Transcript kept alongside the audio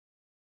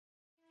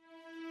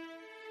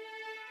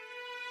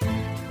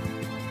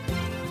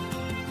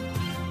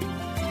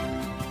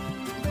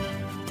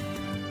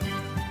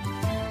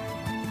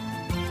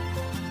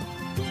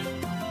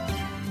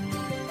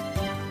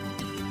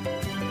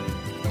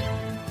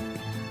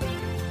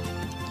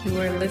You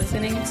are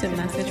listening to a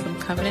message from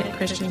Covenant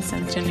Christian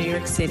Center, New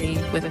York City,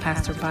 with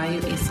Pastor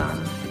Bayu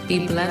Isan.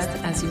 Be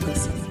blessed as you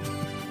listen.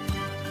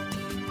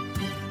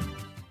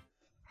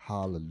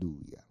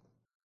 Hallelujah.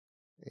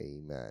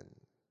 Amen.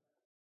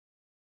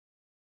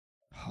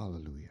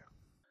 Hallelujah.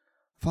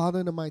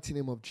 Father, in the mighty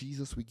name of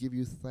Jesus, we give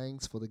you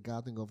thanks for the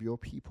gathering of your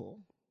people.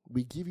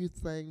 We give you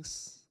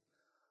thanks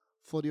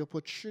for the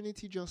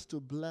opportunity just to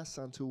bless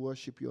and to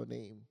worship your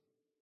name.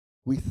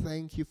 We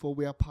thank you for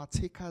we are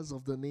partakers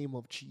of the name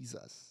of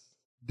Jesus.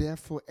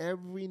 Therefore,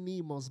 every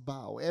knee must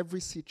bow,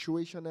 every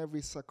situation,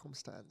 every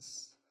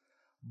circumstance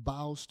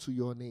bows to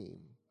your name.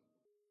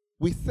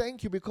 We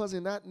thank you because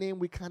in that name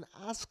we can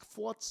ask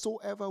for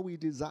whatsoever we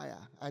desire,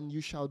 and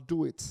you shall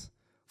do it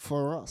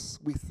for us.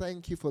 We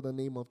thank you for the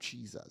name of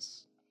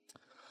Jesus.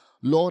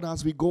 Lord,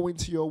 as we go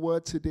into your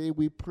word today,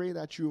 we pray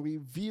that you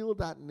reveal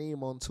that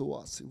name unto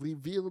us.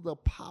 Reveal the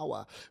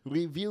power,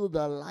 reveal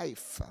the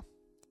life,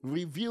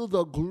 reveal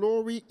the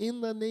glory in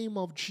the name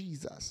of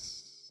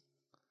Jesus.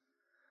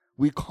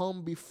 We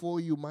come before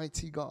you,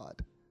 mighty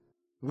God.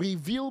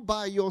 Reveal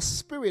by your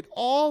Spirit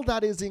all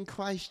that is in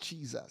Christ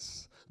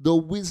Jesus. The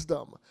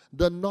wisdom,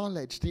 the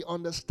knowledge, the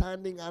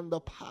understanding, and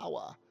the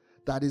power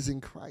that is in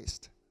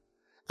Christ.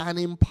 And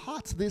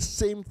impart these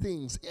same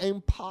things.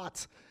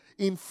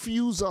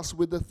 Infuse us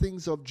with the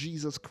things of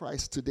Jesus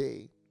Christ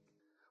today.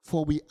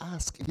 For we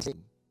ask in his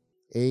name.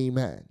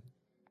 Amen.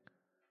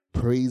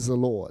 Praise the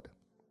Lord.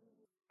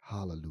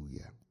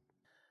 Hallelujah.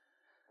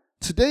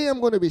 Today I'm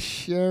going to be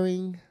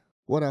sharing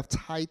what I've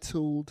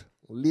titled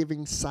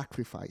Living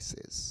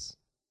Sacrifices.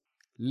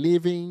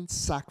 Living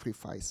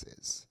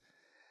Sacrifices.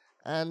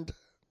 And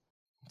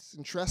it's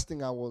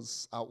interesting, I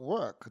was at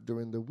work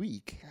during the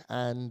week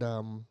and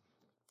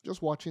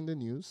just watching the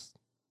news.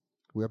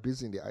 We're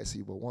busy in the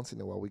ICU, but once in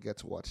a while we get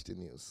to watch the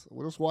news.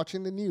 We're just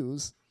watching the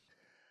news.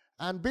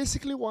 And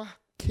basically what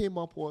came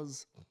up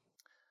was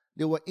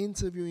they were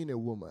interviewing a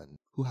woman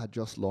who had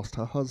just lost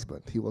her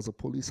husband. He was a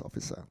police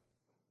officer.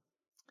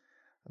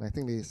 And I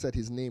think they said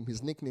his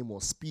nickname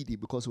was Speedy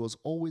because he was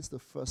always the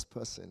first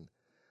person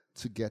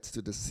to get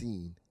to the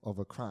scene of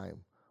a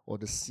crime or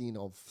the scene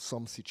of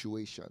some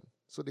situation.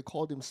 So they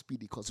called him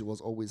Speedy because he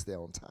was always there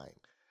on time.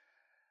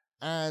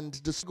 And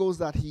this goes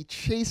that he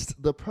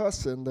chased the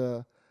person,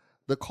 the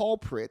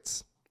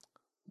culprit,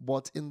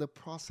 but in the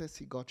process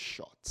he got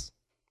shot.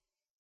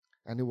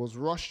 And he was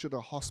rushed to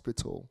the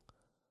hospital,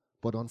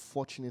 but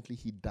unfortunately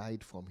he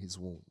died from his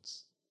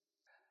wounds.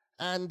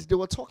 And they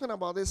were talking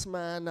about this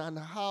man and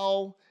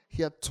how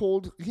he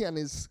and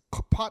his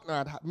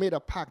partner had made a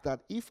pact that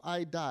if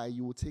I die,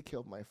 you will take care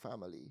of my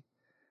family.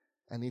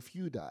 And if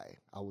you die,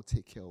 I will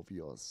take care of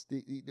yours.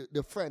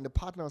 The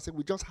partner said,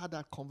 we just had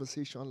that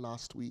conversation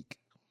last week.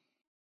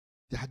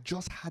 They had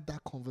just had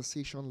that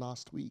conversation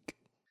last week.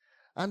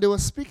 And they were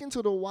speaking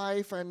to the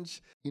wife and,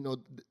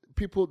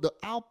 the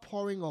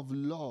outpouring of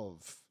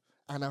love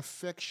and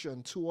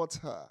affection towards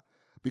her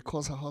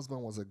because her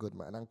husband was a good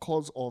man and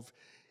cause of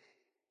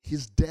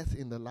his death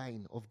in the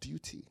line of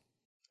duty.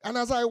 And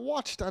as I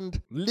watched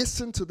and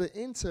listened to the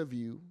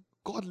interview,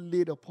 God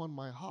laid upon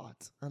my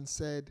heart and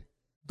said,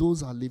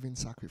 those are living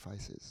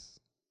sacrifices.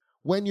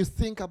 When you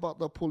think about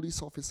the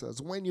police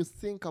officers, when you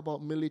think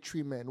about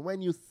military men,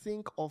 when you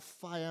think of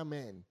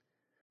firemen,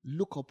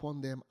 look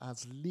upon them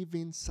as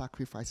living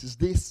sacrifices.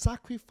 They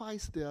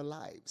sacrifice their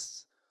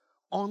lives,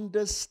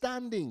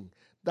 understanding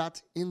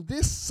that in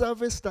this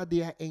service that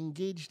they are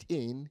engaged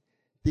in,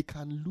 they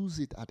can lose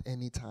it at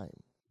any time.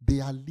 They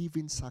are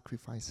living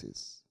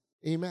sacrifices.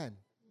 Amen.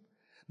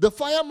 The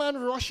fireman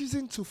rushes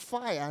into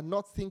fire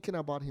not thinking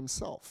about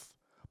himself,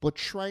 but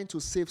trying to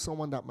save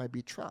someone that might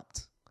be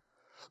trapped.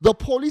 The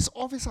police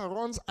officer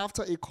runs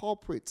after a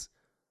culprit,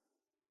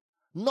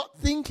 not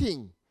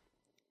thinking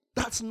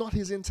that's not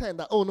his intent,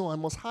 that, oh no, I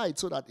must hide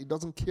so that it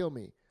doesn't kill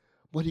me.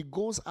 But he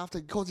goes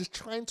after because he's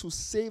trying to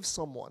save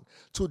someone,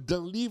 to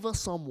deliver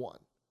someone.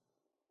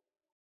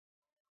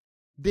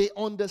 They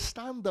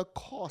understand the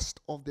cost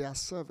of their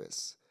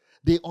service.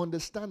 They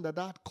understand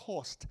that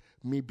cost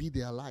may be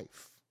their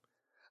life.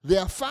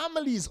 Their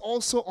families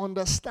also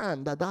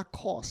understand that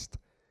cost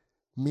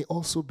may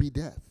also be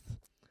death.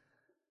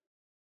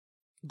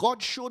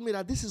 God showed me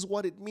that this is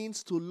what it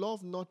means to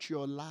love not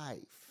your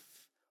life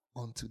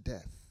unto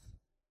death.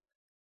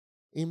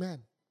 Amen.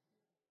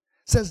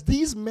 It says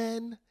these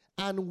men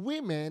and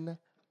women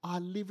are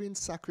living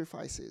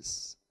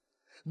sacrifices.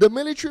 The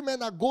military men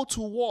that go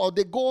to war,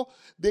 they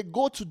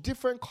go to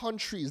different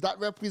countries that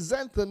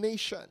represent the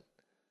nation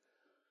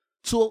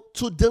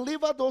to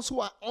deliver those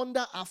who are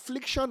under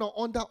affliction or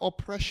under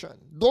oppression,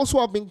 those who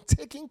have been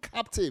taken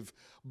captive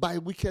by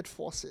wicked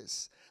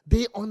forces.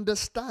 They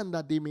understand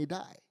that they may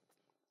die.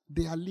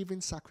 They are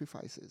living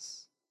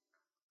sacrifices.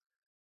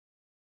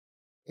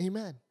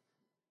 Amen.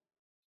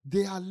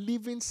 They are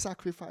living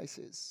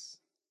sacrifices.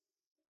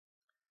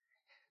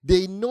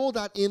 They know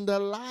that in the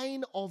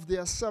line of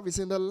their service,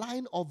 in the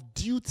line of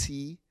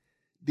duty,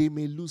 they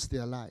may lose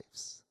their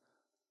lives.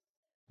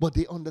 But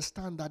they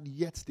understand that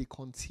yet they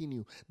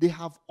continue. They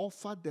have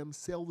offered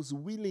themselves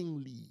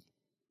willingly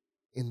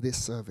in this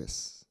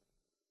service.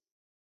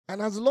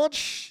 And as the Lord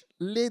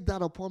laid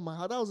that upon my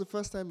heart, that was the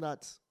first time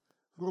that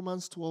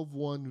Romans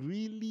 12:1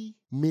 really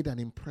made an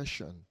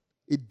impression,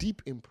 a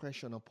deep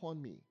impression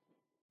upon me,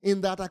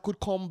 in that I could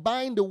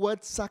combine the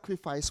word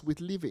sacrifice with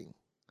living.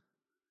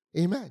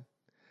 Amen.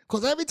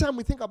 Because every time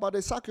we think about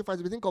a sacrifice,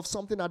 we think of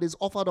something that is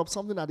offered up,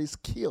 something that is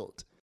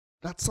killed.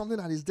 That's something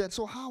that is dead.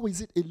 So how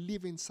is it a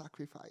living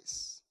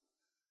sacrifice?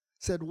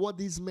 Said what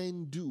these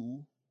men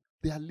do,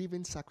 they are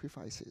living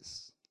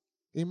sacrifices.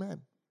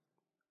 Amen.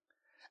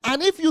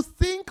 And if you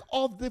think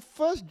of the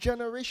first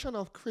generation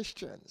of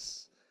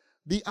Christians,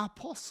 the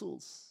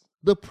apostles,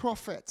 the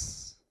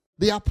prophets,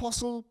 the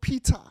apostle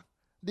Peter,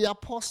 the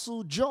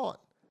apostle John,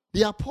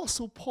 the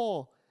apostle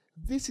Paul,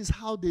 this is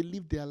how they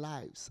lived their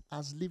lives,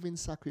 as living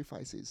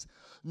sacrifices,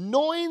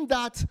 knowing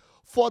that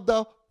for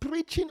the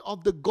preaching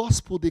of the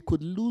gospel, they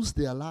could lose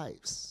their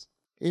lives.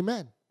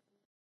 Amen.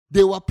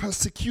 They were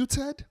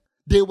persecuted.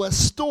 They were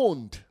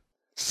stoned.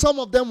 Some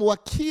of them were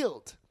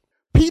killed.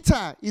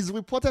 Peter is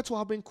reported to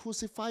have been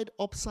crucified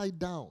upside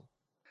down.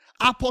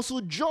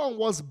 Apostle John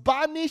was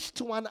banished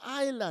to an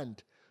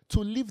island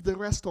to live the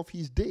rest of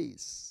his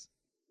days.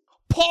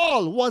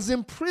 Paul was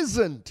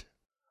imprisoned.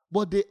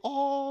 But they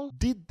all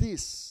did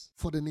this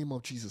for the name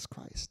of Jesus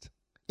Christ,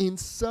 in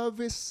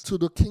service to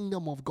the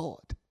kingdom of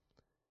God.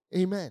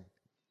 Amen.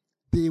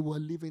 They were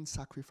living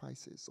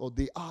sacrifices, or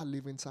they are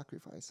living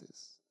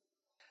sacrifices.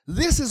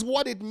 This is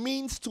what it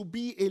means to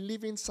be a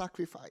living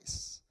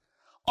sacrifice.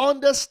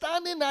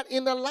 Understanding that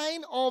in the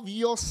line of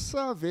your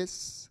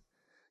service,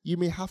 you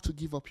may have to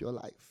give up your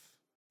life.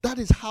 That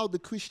is how the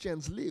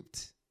Christians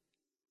lived.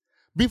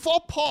 Before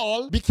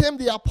Paul became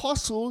the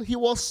apostle, he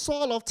was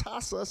Saul of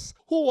Tarsus,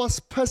 who was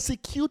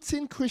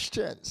persecuting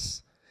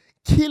Christians,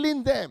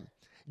 killing them,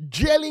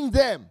 jailing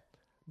them.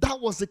 That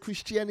was the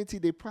Christianity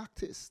they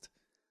practiced.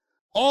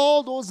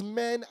 All those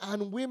men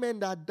and women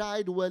that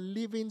died were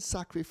living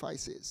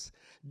sacrifices.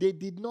 They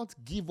did not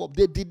give up.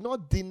 They did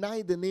not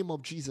deny the name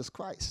of Jesus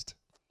Christ.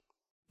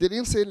 They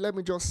didn't say, let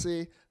me just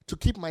say, to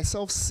keep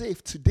myself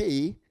safe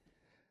today,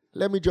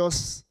 let me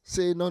just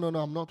say, no,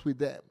 I'm not with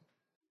them.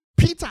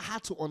 Peter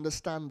had to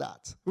understand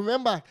that.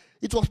 Remember,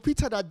 it was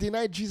Peter that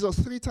denied Jesus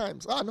 3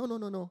 times.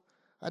 No.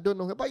 I don't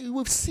know him. But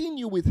we've seen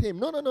you with him.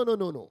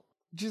 No.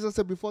 Jesus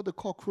said, before the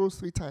cock crows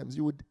 3 times,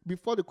 you would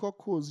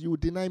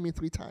deny me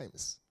 3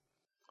 times.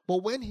 But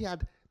when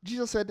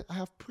Jesus said, I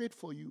have prayed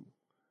for you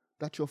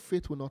that your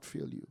faith will not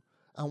fail you.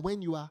 And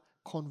when you are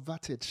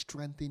converted,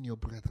 strengthen your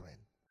brethren.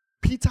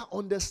 Peter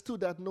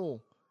understood that,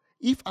 no,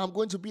 if I'm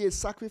going to be a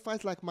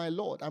sacrifice like my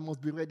Lord, I must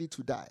be ready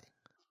to die.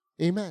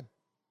 Amen.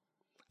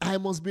 I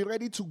must be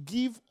ready to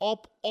give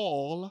up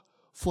all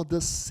for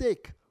the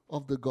sake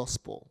of the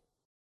gospel.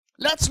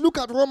 Let's look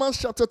at Romans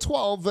chapter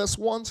 12, verse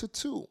 1 to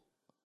 2.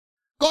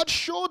 God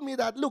showed me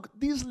that, look,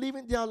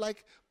 they are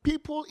like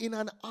people in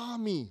an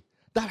army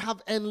that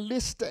have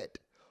enlisted.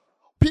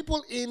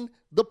 People in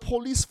the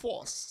police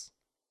force.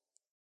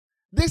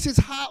 This is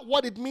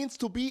what it means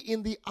to be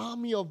in the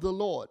army of the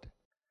Lord. It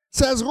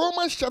says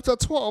Romans chapter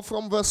 12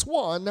 from verse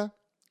 1,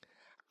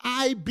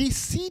 I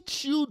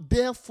beseech you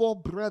therefore,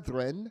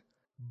 brethren,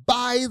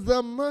 by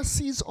the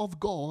mercies of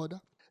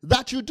God,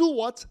 that you do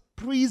what?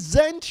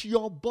 Present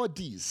your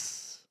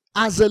bodies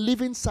as a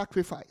living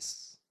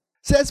sacrifice.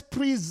 It says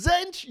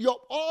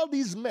all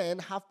these men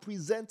have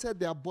presented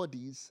their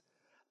bodies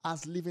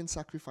as living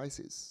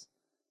sacrifices.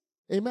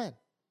 Amen.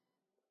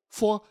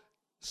 For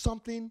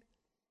something,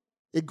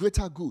 a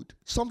greater good,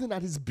 something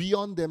that is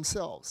beyond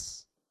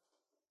themselves.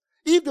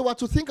 If they were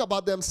to think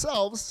about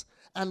themselves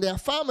and their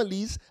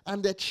families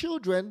and their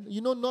children,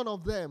 none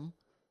of them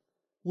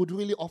would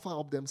really offer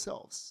up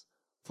themselves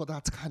for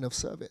that kind of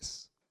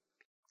service.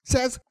 It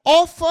says,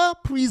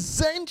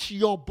 present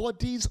your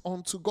bodies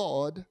unto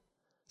God. It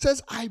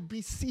says, I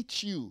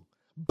beseech you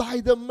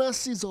by the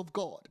mercies of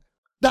God,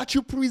 that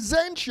you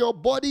present your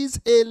bodies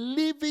a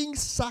living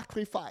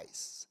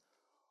sacrifice,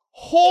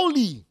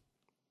 holy,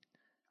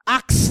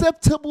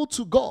 acceptable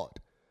to God.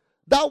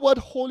 That word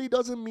holy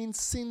doesn't mean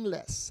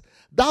sinless.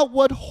 That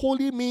word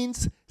holy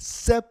means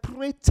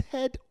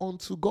separated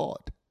unto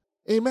God.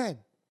 Amen.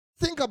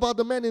 Think about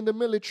the men in the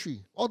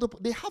military.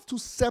 They have to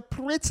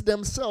separate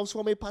themselves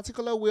from a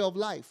particular way of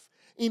life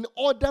in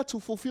order to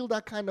fulfill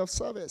that kind of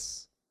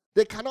service.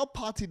 They cannot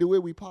party the way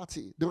we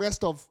party, the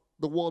rest of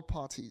the world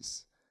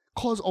parties,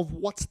 because of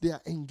what they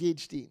are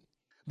engaged in.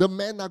 The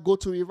men that go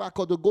to Iraq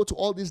or they go to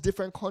all these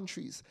different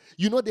countries,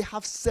 they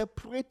have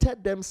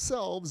separated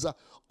themselves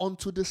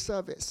unto the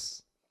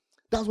service.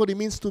 That's what it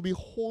means to be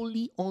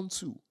holy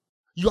unto.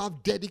 You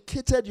have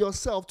dedicated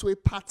yourself to a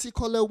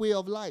particular way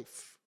of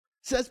life.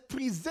 It says,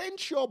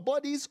 present your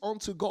bodies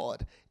unto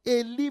God,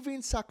 a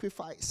living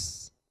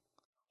sacrifice,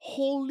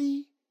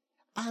 holy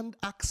and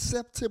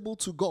acceptable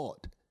to God.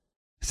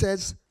 It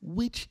says,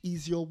 which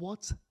is your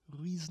what?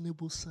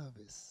 Reasonable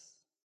service.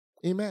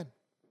 Amen.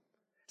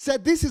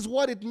 Said this is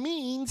what it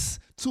means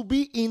to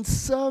be in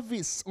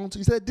service unto.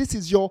 He said this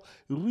is your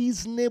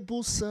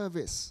reasonable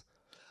service.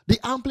 The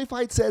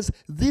Amplified says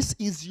this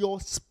is your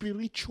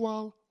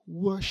spiritual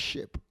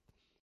worship.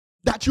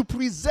 That you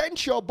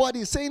present your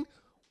body saying,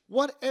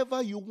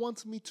 Whatever you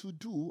want me to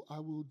do, I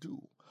will do.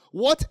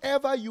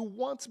 Whatever you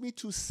want me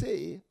to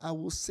say, I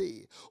will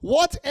say.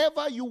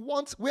 Whatever you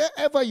want,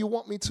 wherever you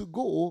want me to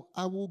go,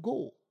 I will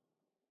go.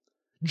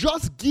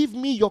 Just give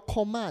me your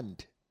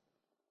command.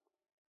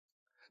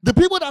 The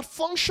people that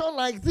function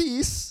like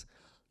this,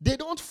 they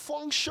don't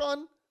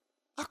function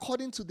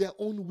according to their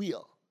own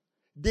will.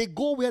 They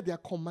go where they are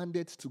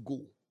commanded to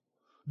go.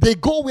 They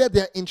go where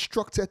they are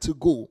instructed to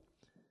go.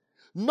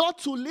 Not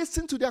to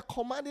listen to their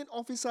commanding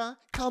officer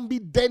can be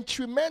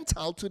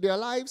detrimental to their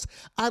lives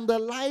and the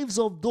lives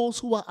of those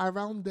who are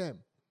around them.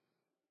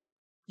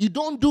 You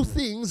don't do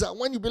things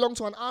when you belong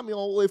to an army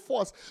or a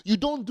force. You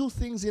don't do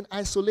things in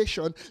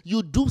isolation.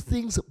 You do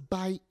things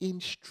by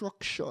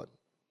instruction.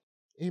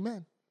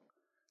 Amen.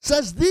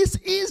 Says this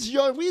is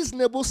your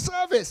reasonable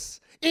service.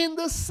 In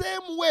the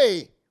same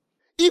way,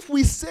 if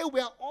we say we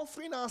are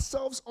offering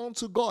ourselves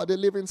unto God, a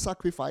living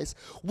sacrifice,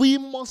 we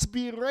must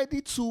be ready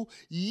to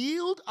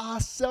yield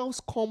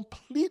ourselves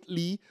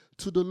completely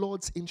to the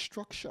Lord's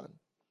instruction.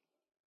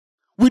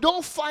 We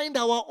don't find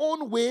our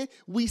own way,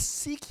 we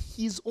seek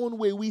his own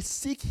way. We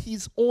seek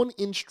his own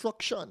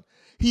instruction,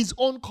 his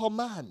own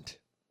command.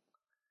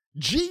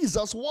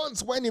 Jesus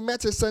once, when he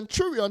met a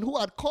centurion who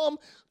had come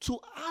to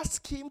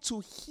ask him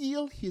to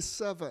heal his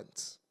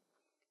servant,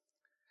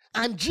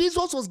 and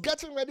Jesus was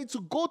getting ready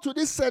to go to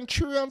this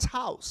centurion's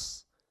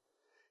house,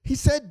 he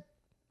said,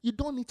 you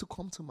don't need to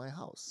come to my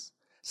house.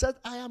 He said,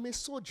 I am a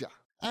soldier.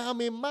 I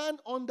am a man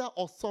under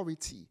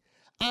authority.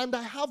 And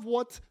I have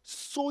what?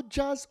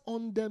 Soldiers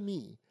under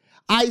me.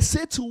 I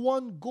say to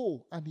one,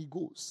 go, and he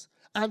goes.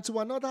 And to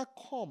another,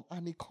 come,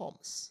 and he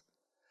comes.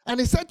 And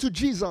he said to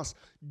Jesus,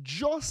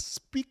 just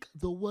speak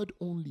the word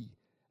only,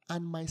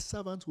 and my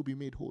servant will be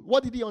made whole.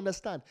 What did he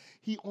understand?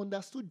 He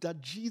understood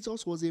that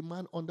Jesus was a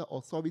man under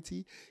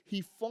authority.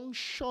 He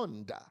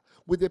functioned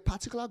with a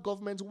particular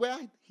government where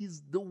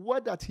the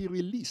word that he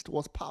released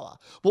was power.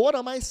 But what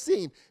am I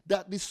saying?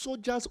 That the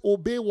soldiers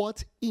obey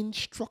what?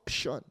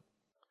 Instruction.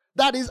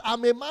 That is,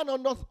 I'm a man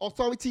under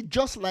authority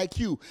just like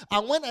you.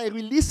 And when I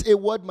release a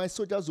word, my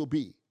soldiers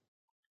obey.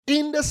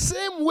 In the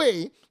same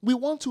way, we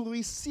want to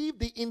receive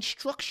the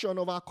instruction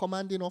of our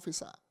commanding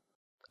officer,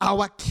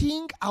 our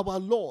king, our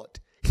Lord,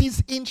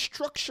 his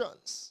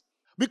instructions.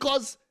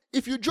 Because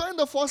if you join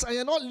the force and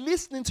you're not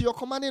listening to your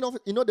commanding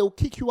officer, they will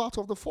kick you out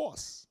of the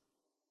force.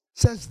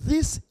 It says,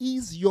 this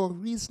is your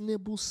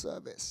reasonable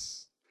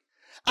service.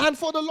 And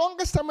for the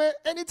longest time,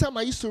 anytime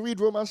I used to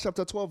read Romans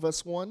chapter 12,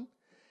 verse 1,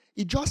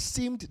 it just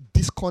seemed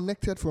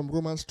disconnected from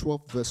Romans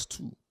 12, verse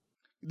 2.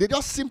 They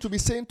just seem to be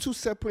saying two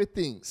separate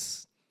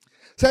things.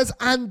 It says,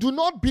 and do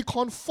not be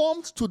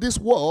conformed to this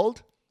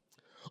world,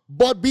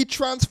 but be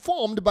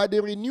transformed by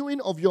the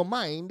renewing of your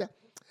mind,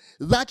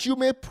 that you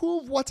may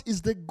prove what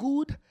is the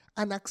good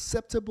and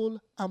acceptable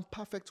and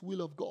perfect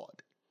will of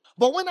God.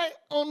 But when I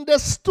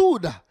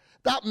understood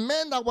that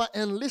men that were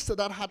enlisted,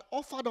 that had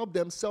offered up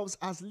themselves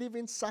as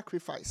living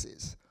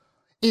sacrifices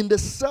in the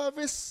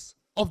service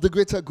of the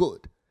greater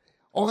good,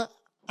 or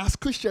as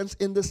Christians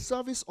in the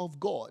service of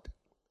God,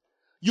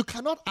 you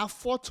cannot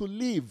afford to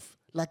live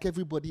like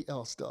everybody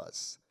else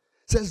does.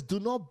 It says, do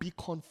not be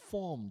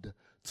conformed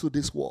to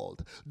this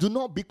world. Do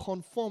not be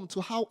conformed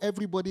to how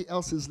everybody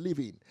else is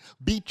living.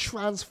 Be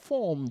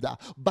transformed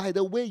by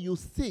the way you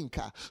think,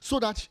 so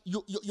that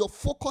your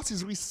focus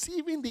is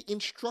receiving the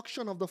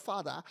instruction of the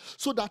Father,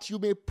 so that you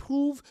may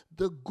prove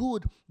the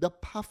good, the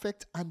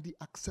perfect, and the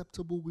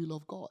acceptable will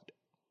of God.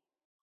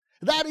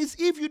 That is,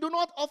 if you do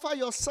not offer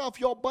yourself,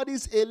 your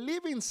bodies, a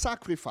living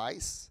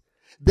sacrifice,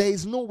 there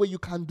is no way you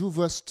can do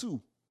verse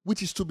 2,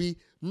 which is to be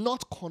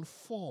not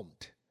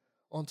conformed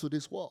unto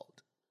this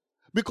world.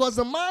 Because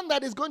the man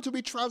that is going to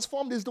be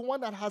transformed is the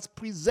one that has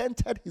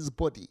presented his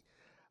body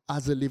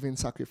as a living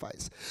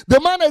sacrifice.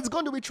 The man that is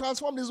going to be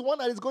transformed is the one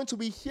that is going to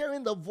be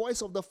hearing the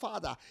voice of the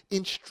Father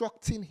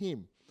instructing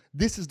him.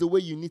 This is the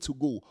way you need to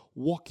go.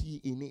 Walk ye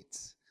in it.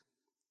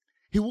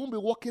 He won't be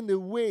walking the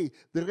way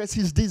the rest.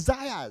 His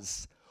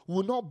desires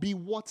will not be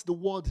what the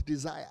world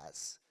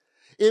desires.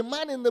 A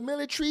man in the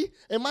military,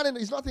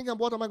 he's not thinking about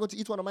what am I going to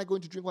eat, what am I going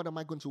to drink, what am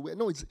I going to wear.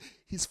 No,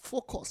 his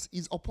focus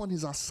is upon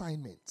his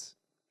assignment.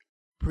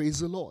 Praise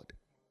the Lord.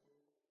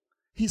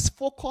 His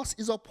focus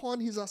is upon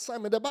his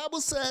assignment. The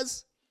Bible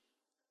says,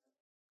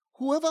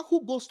 whoever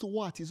who goes to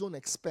war at his own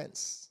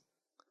expense.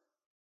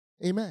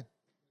 Amen.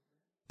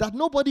 That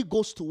nobody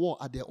goes to war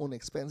at their own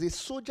expense. A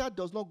soldier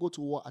does not go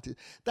to war at it.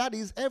 That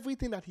is,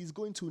 everything that he's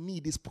going to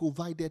need is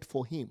provided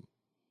for him.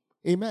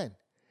 Amen.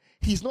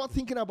 He's not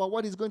thinking about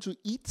what he's going to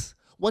eat,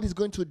 what he's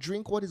going to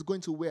drink, what he's going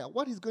to wear.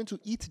 What he's going to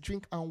eat,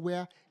 drink, and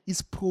wear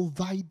is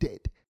provided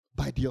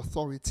by the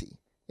authority.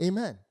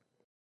 Amen.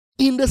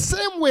 In the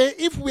same way,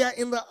 if we are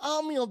in the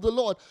army of the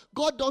Lord,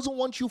 God doesn't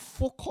want you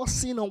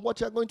focusing on what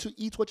you're going to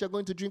eat, what you're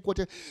going to drink,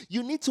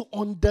 you need to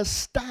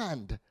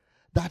understand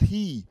that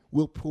He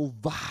will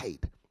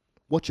provide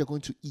what you're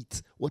going to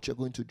eat, what you're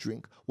going to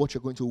drink, what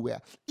you're going to wear.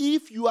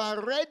 If you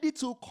are ready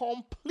to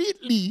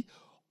completely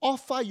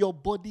offer your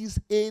bodies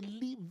a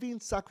living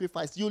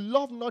sacrifice, you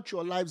love not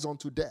your lives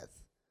unto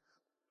death.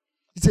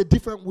 It's a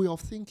different way of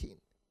thinking.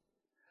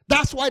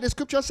 That's why the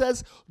scripture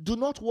says, do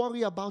not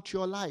worry about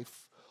your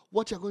life,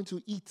 what you're going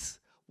to eat,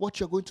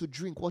 what you're going to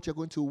drink, what you're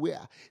going to wear.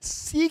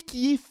 Seek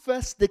ye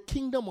first the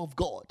kingdom of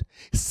God.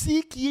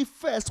 Seek ye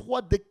first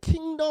what the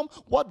kingdom,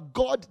 what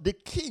God the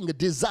King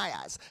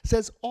desires.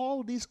 Says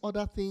all these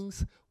other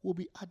things will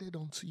be added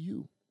unto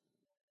you.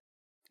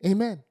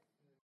 Amen.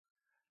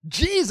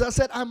 Jesus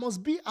said, I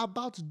must be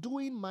about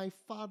doing my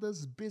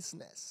Father's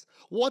business,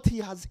 what he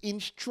has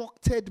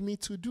instructed me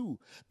to do.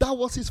 That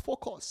was his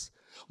focus.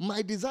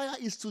 My desire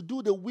is to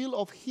do the will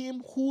of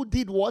him who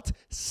did what?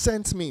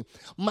 Sent me.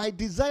 My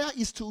desire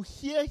is to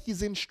hear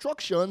his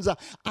instructions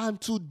and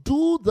to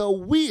do the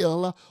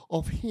will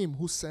of him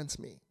who sent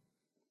me.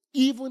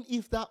 Even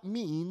if that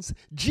means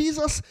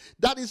Jesus,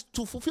 that is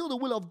to fulfill the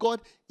will of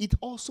God, it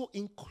also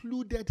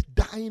included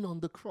dying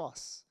on the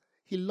cross.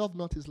 He loved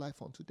not his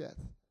life unto death.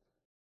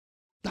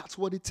 That's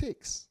what it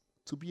takes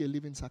to be a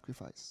living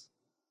sacrifice.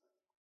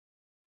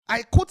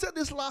 I quoted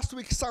this last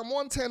week, Psalm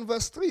 110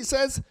 verse 3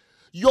 says,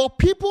 your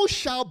people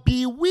shall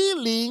be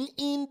willing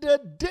in the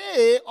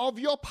day of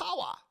your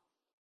power.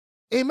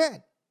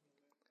 Amen.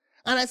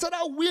 And I said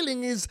that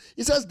willing is,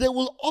 it says they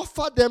will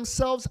offer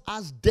themselves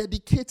as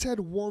dedicated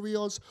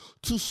warriors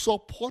to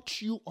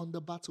support you on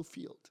the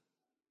battlefield.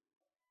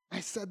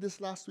 I said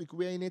this last week,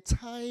 we're in a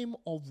time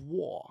of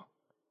war.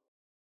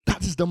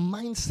 That is the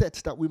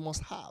mindset that we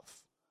must have.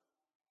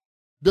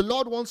 The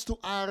Lord wants to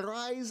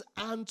arise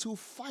and to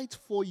fight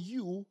for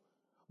you,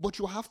 but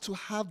you have to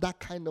have that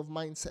kind of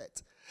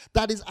mindset.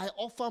 That is, I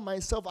offer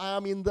myself, I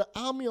am in the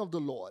army of the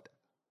Lord.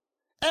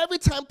 Every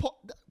time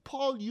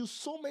Paul used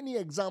so many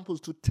examples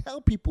to tell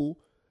people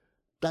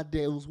that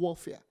there was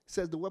warfare. He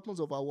says the weapons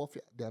of our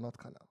warfare, they are not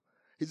carnal.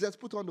 He says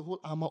put on the whole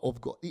armor of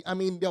God. I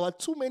mean, there were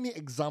too many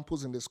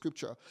examples in the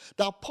scripture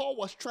that Paul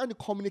was trying to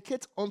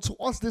communicate unto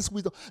us this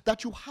wisdom,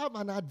 that you have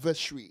an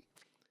adversary.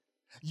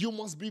 You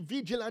must be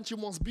vigilant. You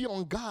must be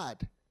on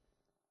guard.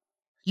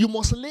 You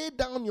must lay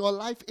down your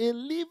life a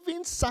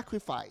living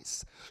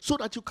sacrifice so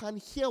that you can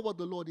hear what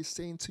the Lord is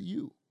saying to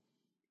you.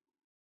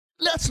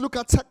 Let's look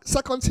at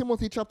 2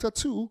 Timothy chapter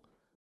 2,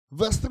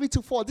 verse 3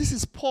 to 4. This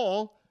is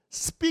Paul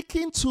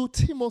speaking to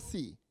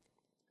Timothy.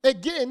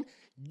 Again,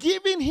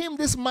 giving him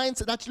this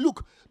mindset that,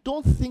 look,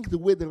 don't think the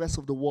way the rest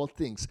of the world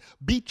thinks.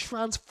 Be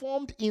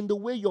transformed in the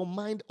way your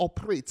mind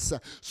operates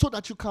so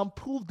that you can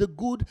prove the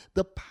good,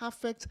 the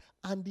perfect,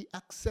 and the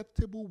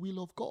acceptable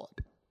will of God.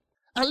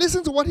 And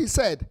listen to what he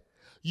said.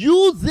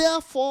 You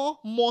therefore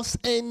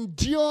must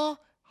endure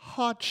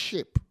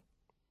hardship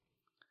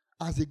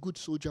as a good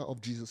soldier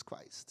of Jesus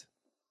Christ.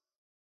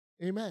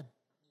 Amen. It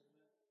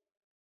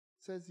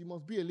says you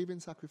must be a living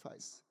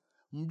sacrifice.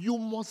 You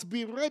must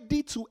be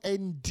ready to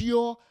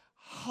endure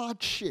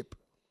hardship.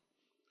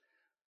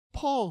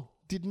 Paul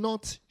did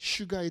not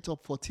sugar it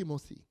up for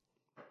Timothy.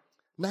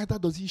 Neither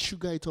does he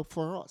sugar it up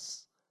for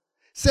us.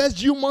 It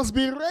says you must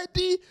be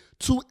ready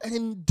to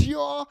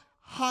endure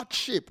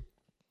hardship.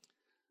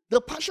 The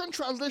Passion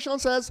Translation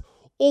says,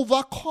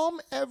 overcome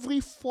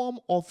every form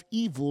of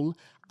evil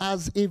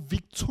as a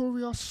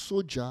victorious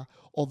soldier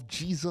of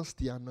Jesus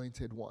the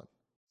Anointed One.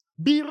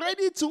 Be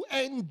ready to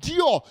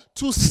endure,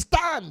 to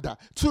stand,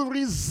 to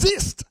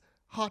resist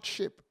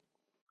hardship.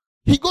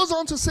 He goes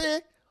on to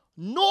say,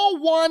 no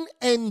one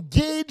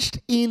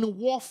engaged in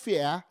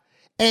warfare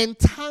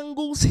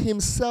entangles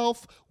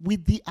himself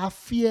with the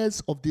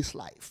affairs of this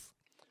life,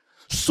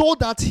 so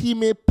that he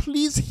may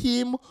please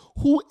him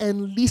who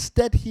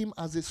enlisted him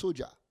as a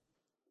soldier.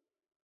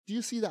 Do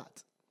you see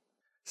that?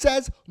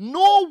 Says,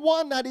 no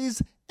one that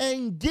is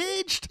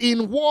engaged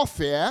in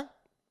warfare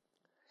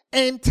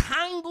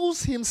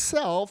entangles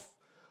himself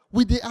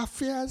with the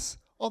affairs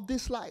of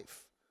this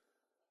life.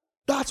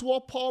 That's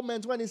what Paul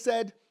meant when he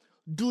said,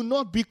 do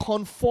not be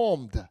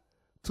conformed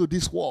to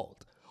this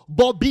world,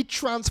 but be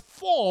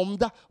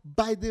transformed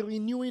by the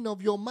renewing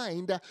of your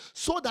mind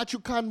so that you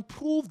can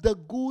prove the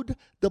good,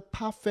 the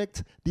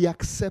perfect, the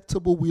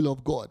acceptable will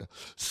of God,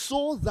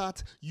 so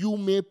that you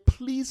may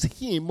please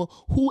him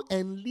who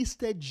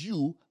enlisted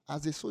you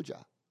as a soldier.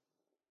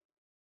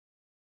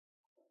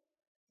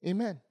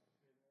 Amen.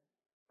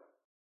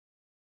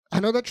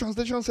 Another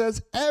translation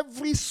says,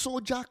 every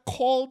soldier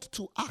called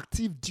to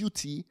active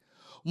duty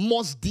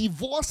must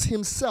divorce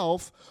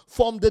himself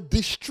from the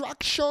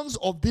distractions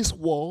of this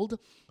world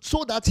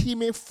so that he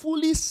may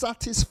fully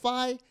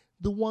satisfy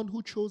the one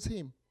who chose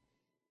him.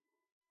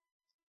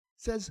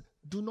 It says,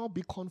 do not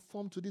be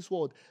conformed to this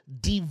world.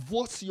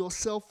 Divorce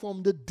yourself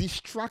from the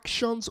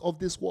distractions of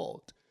this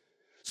world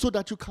so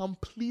that you can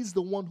please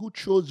the one who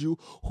chose you,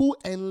 who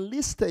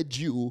enlisted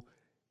you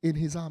in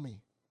his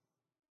army.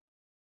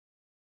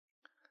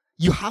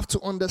 You have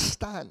to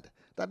understand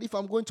that if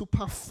I'm going to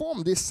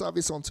perform this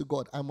service unto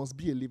God, I must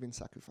be a living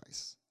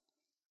sacrifice.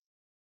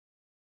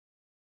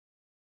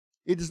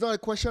 It is not a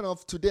question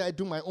of today I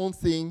do my own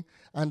thing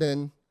and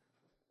then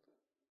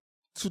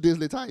 2 days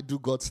later I do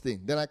God's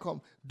thing. Then I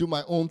come do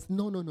my own.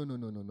 No.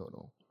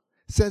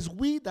 It says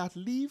we that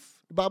live,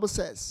 the Bible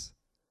says,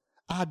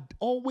 are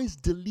always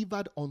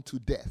delivered unto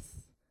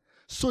death,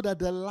 so that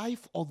the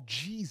life of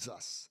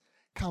Jesus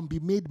can be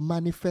made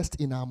manifest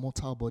in our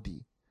mortal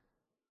body.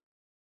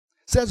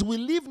 says, we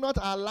live not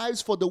our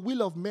lives for the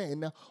will of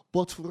men,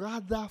 but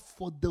rather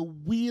for the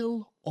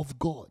will of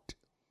God.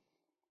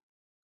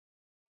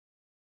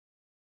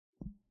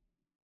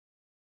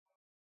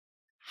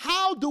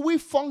 How do we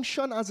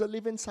function as a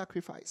living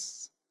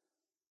sacrifice?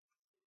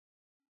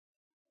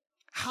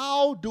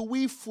 How do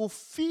we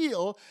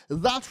fulfill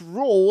that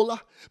role?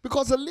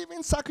 Because a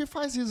living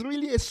sacrifice is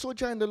really a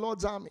soldier in the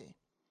Lord's army.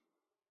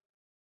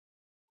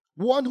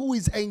 One who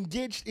is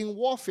engaged in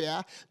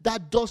warfare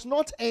that does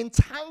not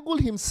entangle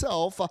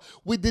himself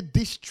with the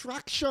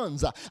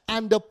distractions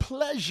and the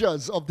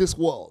pleasures of this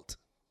world.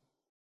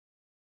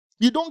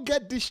 You don't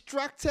get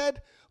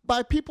distracted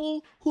by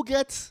people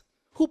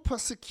who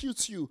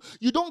persecute you.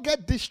 You don't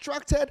get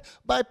distracted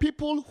by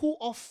people who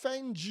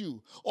offend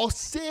you or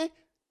say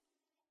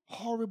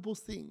horrible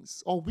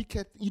things or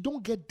wicked. You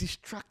don't get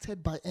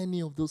distracted by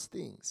any of those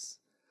things.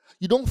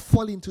 You don't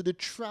fall into the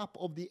trap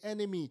of the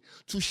enemy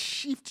to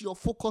shift your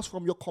focus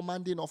from your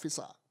commanding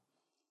officer.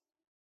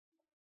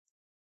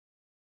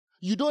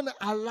 You don't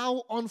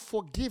allow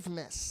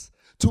unforgiveness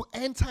to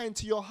enter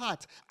into your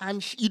heart,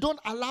 and you don't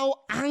allow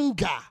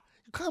anger.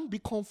 You can't be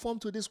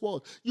conformed to this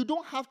world. You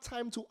don't have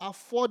time to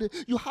afford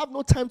it. You have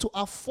no time to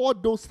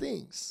afford those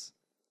things.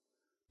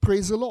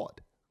 Praise the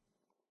Lord.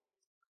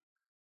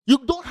 You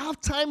don't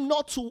have time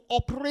not to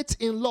operate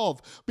in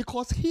love,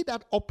 because he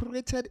that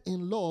operated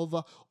in love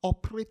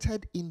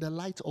operated in the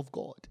light of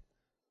God.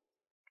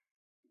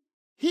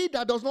 He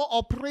that does not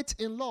operate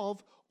in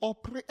love,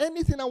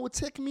 anything that would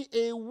take me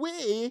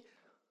away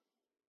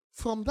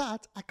from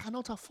that, I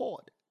cannot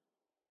afford.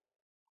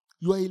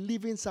 You are a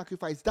living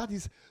sacrifice. That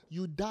is,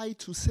 you die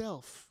to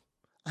self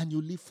and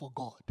you live for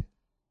God.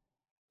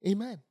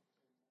 Amen.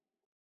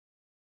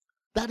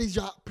 That is,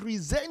 you are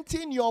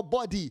presenting your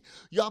body.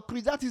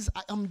 That is,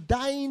 I am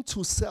dying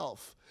to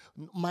self.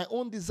 My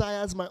own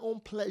desires, my own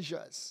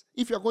pleasures.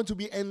 If you are going to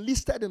be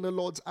enlisted in the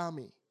Lord's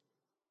army,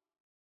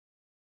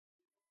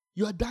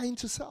 you are dying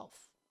to self.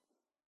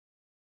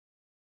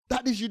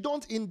 That is, you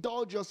don't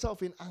indulge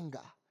yourself in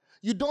anger.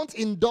 You don't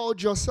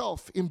indulge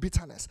yourself in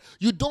bitterness.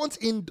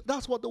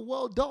 That's what the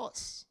world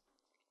does.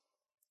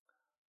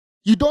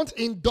 You don't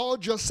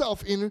indulge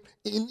yourself in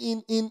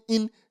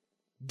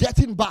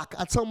getting back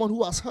at someone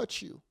who has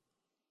hurt you.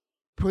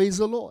 Praise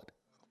the Lord.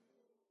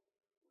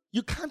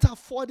 You can't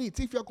afford it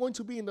if you're going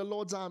to be in the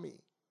Lord's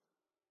army.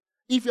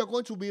 If you're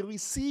going to be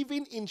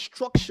receiving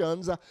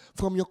instructions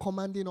from your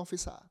commanding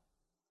officer.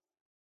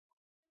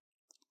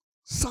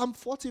 Psalm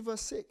 40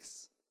 verse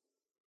 6.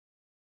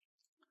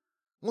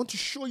 I want to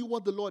show you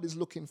what the Lord is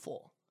looking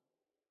for.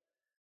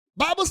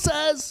 Bible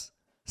says,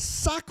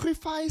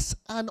 sacrifice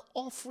and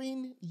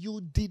offering you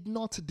did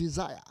not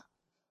desire.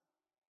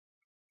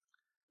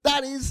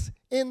 That is,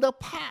 in the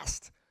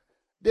past,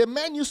 the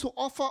men used to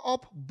offer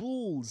up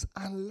bulls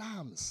and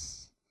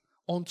lambs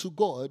unto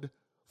God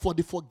for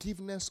the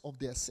forgiveness of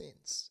their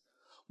sins.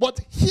 But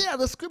here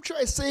the scripture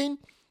is saying,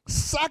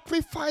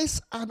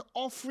 sacrifice and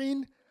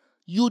offering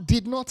you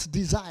did not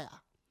desire.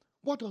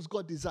 What does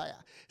God desire?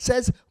 It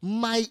says,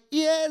 my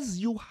ears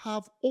you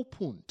have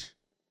opened.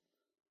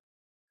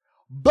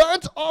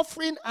 Burnt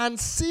offering and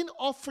sin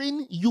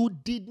offering you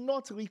did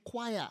not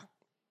require.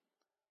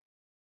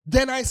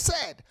 Then I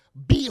said,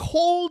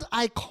 behold,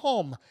 I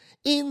come.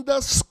 In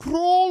the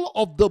scroll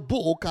of the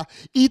book,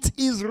 it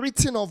is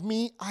written of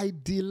me, I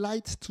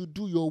delight to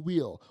do your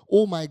will.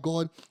 Oh my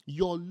God,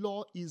 your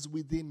law is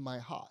within my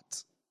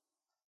heart.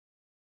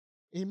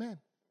 Amen.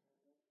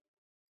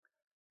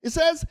 It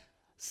says,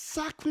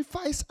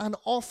 sacrifice and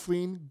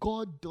offering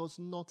God does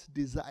not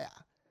desire.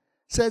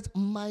 It says,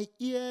 my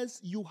ears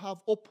you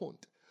have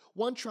opened.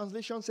 One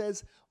translation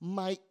says,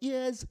 my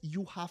ears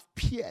you have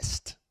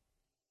pierced.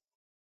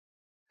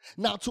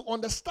 Now, to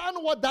understand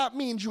what that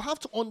means, you have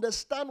to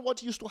understand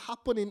what used to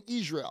happen in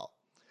Israel.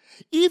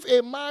 If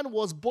a man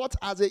was bought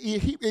as a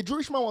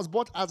Jewish man was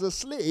bought as a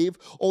slave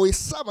or a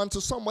servant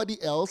to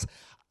somebody else,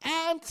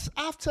 and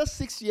after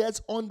 6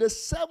 years, on the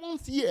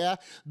 7th year,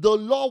 the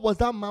law was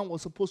that man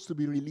was supposed to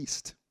be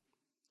released.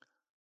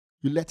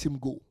 You let him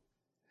go.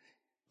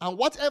 And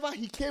whatever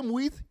he came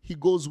with, he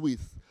goes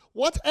with.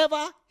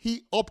 Whatever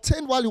he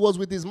obtained while he was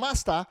with his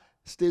master,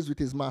 stays with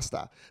his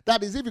master.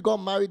 That is, if he got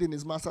married in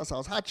his master's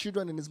house, had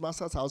children in his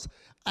master's house,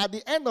 at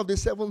the end of the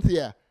 7th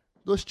year,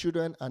 those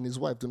children and his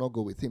wife do not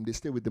go with him. They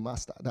stay with the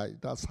master.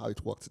 That's how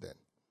it works then.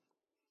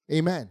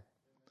 Amen.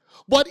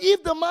 But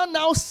if the man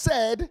now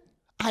said,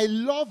 I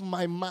love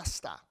my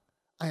master,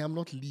 I am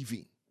not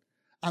leaving.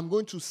 I'm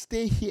going to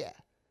stay here.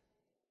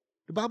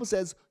 The Bible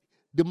says,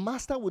 the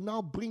master will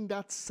now bring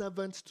that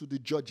servant to the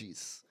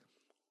judges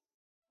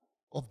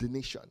of the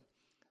nation.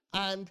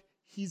 And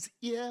his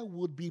ear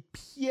would be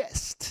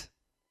pierced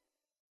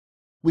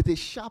with a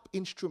sharp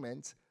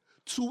instrument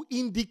to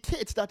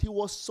indicate that he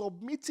was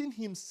submitting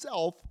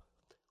himself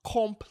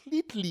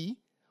completely,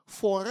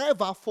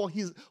 forever,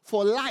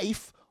 for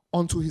life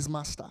unto his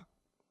master.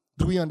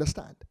 Do we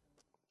understand?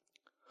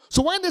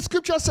 So when the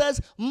scripture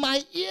says,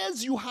 my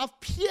ears you have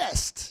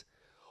pierced,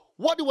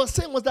 what it was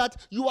saying was that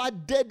you are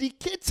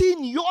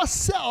dedicating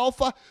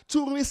yourself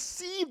to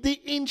receive the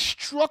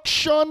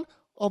instruction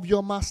of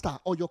your master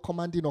or your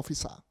commanding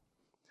officer.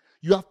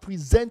 You have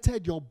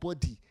presented your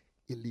body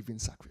a living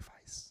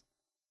sacrifice.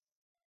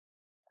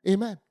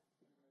 Amen.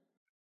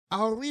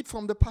 I'll read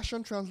from the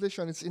Passion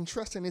Translation. It's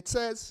interesting. It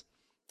says,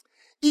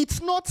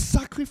 it's not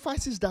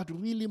sacrifices that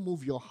really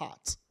move your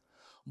heart.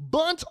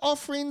 Burnt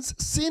offerings,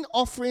 sin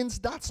offerings,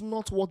 that's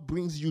not what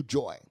brings you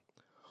joy.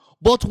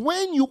 But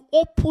when you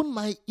open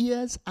my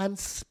ears and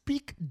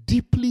speak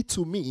deeply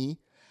to me,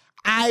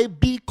 I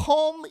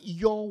become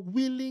your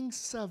willing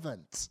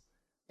servant.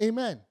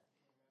 Amen.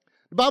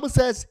 The Bible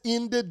says,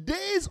 in the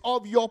days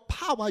of your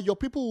power, your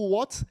people will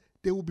what?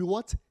 They will be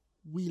what?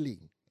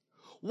 Willing.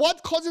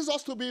 What causes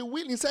us to be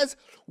willing? It says,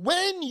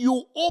 when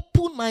you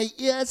open my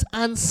ears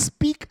and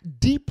speak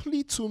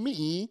deeply to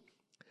me,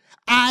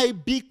 I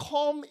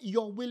become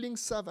your willing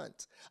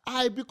servant.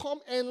 I become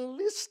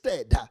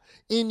enlisted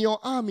in your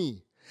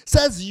army. It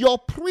says, your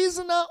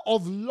prisoner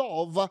of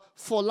love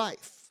for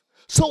life.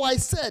 So I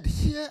said,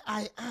 here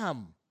I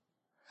am.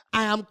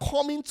 I am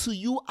coming to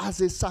you as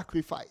a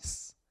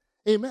sacrifice.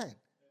 Amen.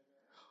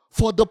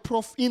 For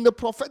in the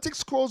prophetic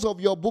scrolls of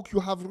your book, you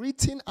have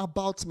written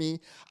about me.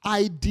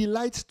 I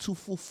delight to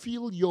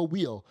fulfill your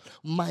will.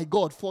 My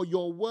God, for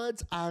your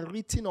words are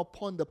written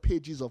upon the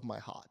pages of my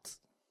heart.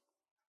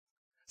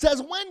 It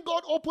says, when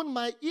God opened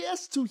my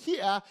ears to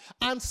hear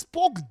and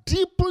spoke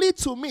deeply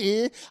to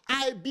me,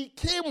 I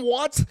became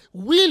what?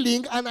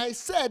 Willing. And I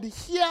said,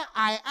 here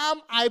I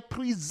am. I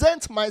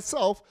present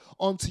myself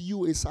unto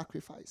you a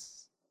sacrifice.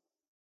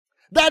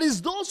 That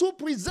is, those who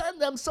present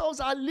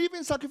themselves as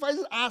living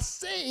sacrifices are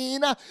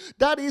saying,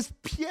 that is,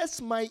 pierce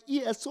my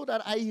ears so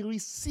that I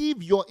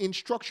receive your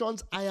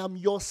instructions. I am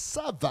your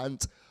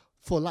servant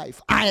for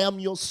life. I am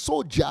your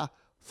soldier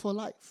for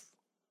life.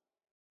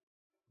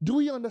 Do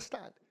you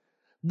understand?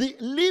 The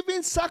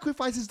living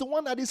sacrifice is the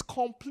one that is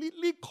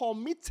completely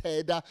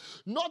committed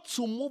not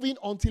to moving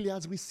until he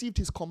has received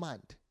his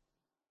command.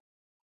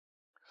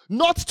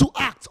 Not to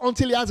act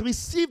until he has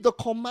received the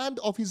command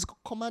of his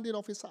commanding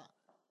officer.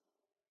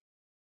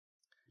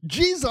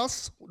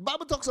 Jesus, the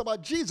Bible talks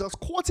about Jesus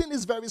quoting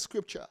this very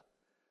scripture.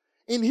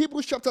 In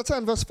Hebrews chapter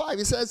 10 verse 5,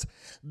 it says,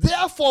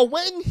 therefore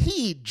when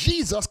he,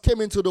 Jesus,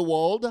 came into the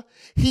world,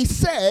 he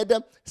said,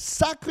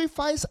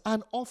 sacrifice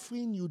and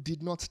offering you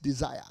did not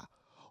desire,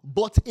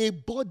 but a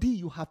body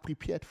you have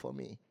prepared for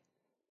me.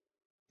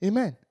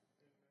 Amen.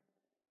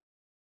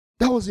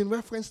 That was in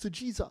reference to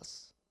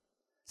Jesus.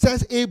 It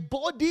says, a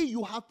body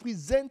you have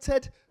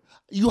prepared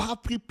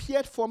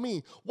for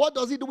me. What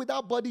does he do with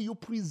that body? You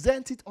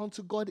present it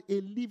unto God,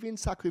 a living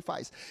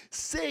sacrifice,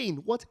 saying,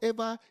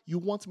 whatever you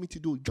want me to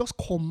do, just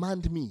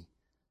command me.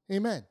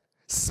 Amen.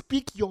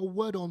 Speak your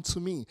word unto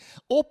me.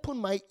 Open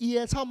my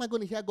ears. How am I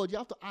going to hear God? You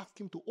have to ask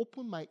him to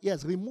open my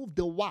ears, remove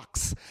the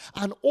wax,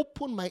 and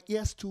open my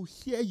ears to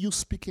hear you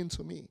speaking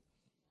to me.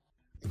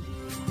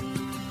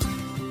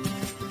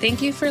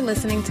 Thank you for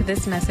listening to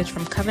this message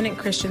from Covenant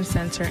Christian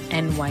Center,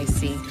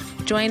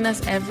 NYC. Join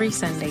us every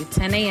Sunday,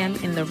 10 a.m.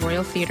 in the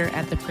Royal Theater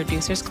at the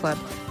Producers Club,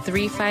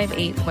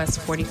 358 West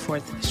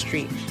 44th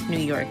Street, New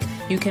York.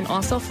 You can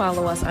also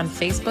follow us on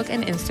Facebook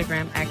and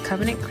Instagram at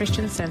Covenant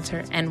Christian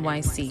Center,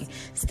 NYC.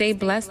 Stay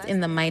blessed in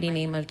the mighty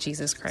name of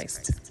Jesus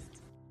Christ.